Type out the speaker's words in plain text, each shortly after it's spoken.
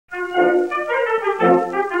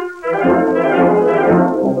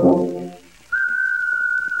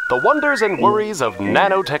wonders and worries of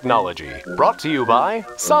nanotechnology, brought to you by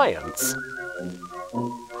science.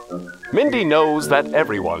 Mindy knows that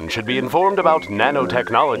everyone should be informed about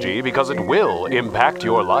nanotechnology because it will impact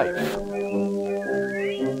your life.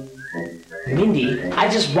 Mindy, I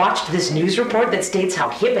just watched this news report that states how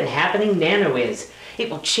hip and happening nano is. It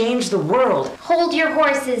will change the world. Hold your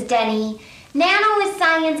horses, Denny. Nano is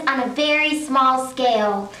science on a very small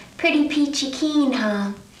scale. Pretty peachy keen,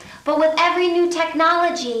 huh? But with every new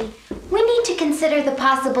technology, we need to consider the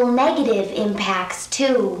possible negative impacts,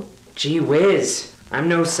 too. Gee whiz, I'm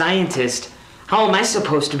no scientist. How am I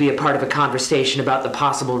supposed to be a part of a conversation about the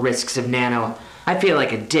possible risks of nano? I feel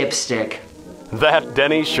like a dipstick. That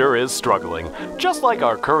Denny sure is struggling, just like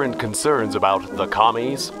our current concerns about the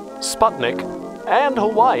commies, Sputnik, and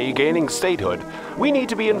Hawaii gaining statehood. We need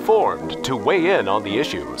to be informed to weigh in on the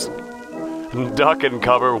issues. Duck and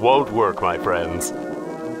cover won't work, my friends.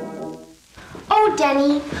 Oh,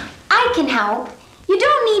 Denny, I can help. You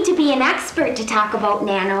don't need to be an expert to talk about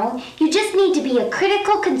nano. You just need to be a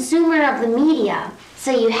critical consumer of the media,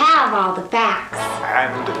 so you have all the facts.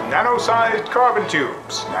 And nano-sized carbon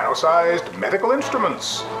tubes, nano-sized medical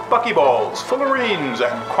instruments, buckyballs, fullerenes,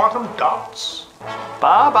 and quantum dots.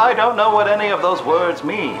 Bob, I don't know what any of those words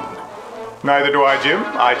mean. Neither do I, Jim.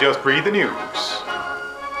 I just read the news.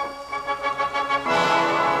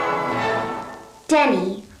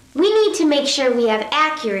 Denny, we need to make sure we have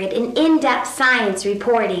accurate and in-depth science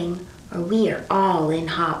reporting, or we are all in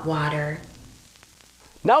hot water.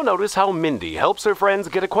 Now notice how Mindy helps her friends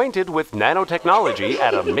get acquainted with nanotechnology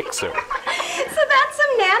at a mixer. So that's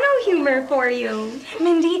some nano humor for you.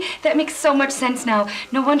 Mindy, that makes so much sense now.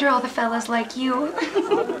 No wonder all the fellas like you.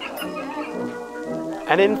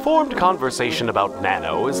 An informed conversation about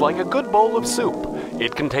nano is like a good bowl of soup.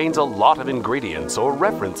 It contains a lot of ingredients or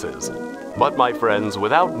references. But my friends,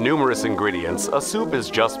 without numerous ingredients, a soup is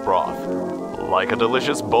just broth. Like a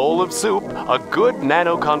delicious bowl of soup, a good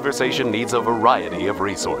nano conversation needs a variety of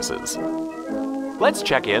resources. Let's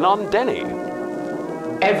check in on Denny.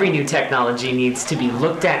 Every new technology needs to be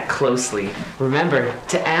looked at closely. Remember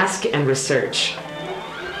to ask and research.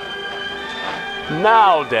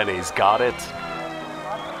 Now Denny's got it.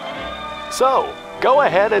 So, go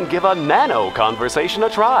ahead and give a nano conversation a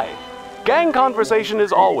try. Gang conversation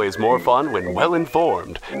is always more fun when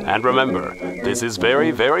well-informed. And remember, this is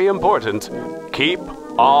very, very important. Keep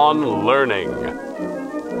on learning.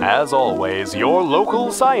 As always, your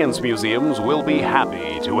local science museums will be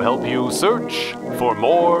happy to help you search for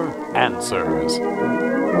more answers.